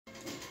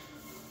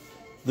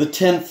The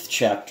 10th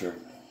chapter,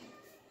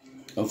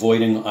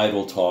 Avoiding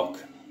Idle Talk.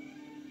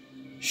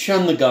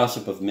 Shun the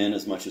gossip of men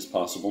as much as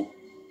possible.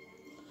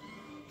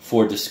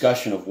 For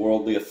discussion of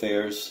worldly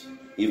affairs,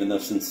 even though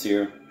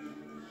sincere,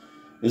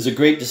 is a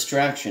great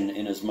distraction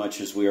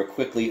inasmuch as we are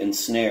quickly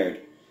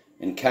ensnared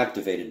and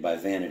captivated by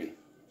vanity.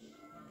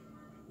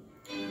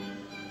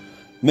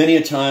 Many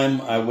a time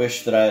I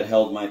wish that I had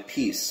held my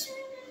peace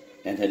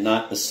and had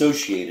not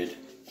associated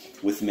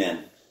with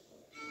men.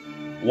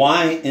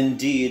 Why,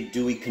 indeed,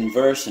 do we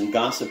converse and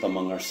gossip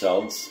among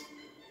ourselves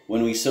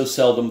when we so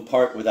seldom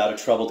part without a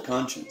troubled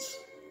conscience?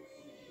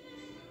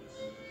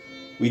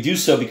 We do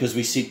so because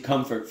we seek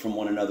comfort from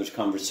one another's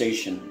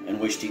conversation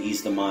and wish to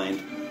ease the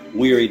mind,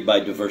 wearied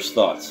by diverse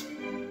thoughts.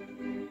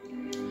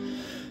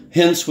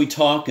 Hence, we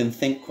talk and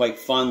think quite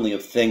fondly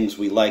of things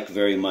we like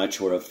very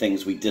much or of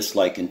things we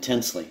dislike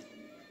intensely.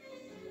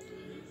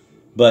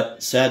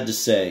 But, sad to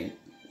say,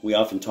 we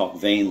often talk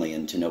vainly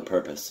and to no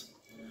purpose.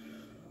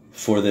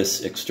 For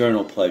this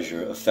external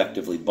pleasure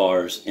effectively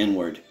bars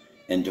inward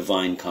and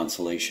divine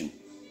consolation.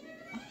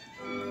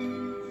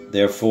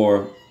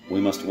 Therefore, we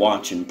must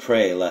watch and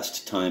pray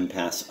lest time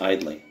pass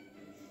idly.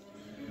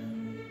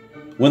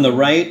 When the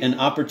right and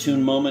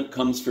opportune moment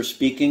comes for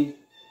speaking,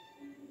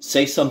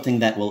 say something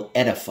that will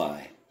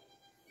edify.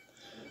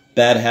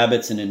 Bad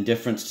habits and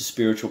indifference to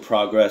spiritual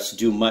progress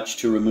do much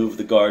to remove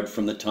the guard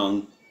from the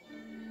tongue.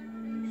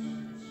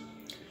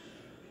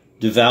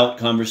 Devout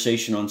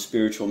conversation on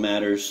spiritual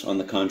matters, on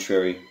the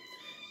contrary,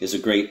 is a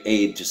great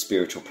aid to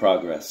spiritual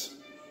progress,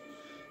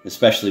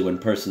 especially when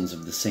persons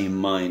of the same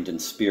mind and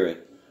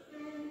spirit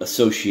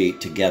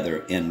associate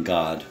together in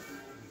God.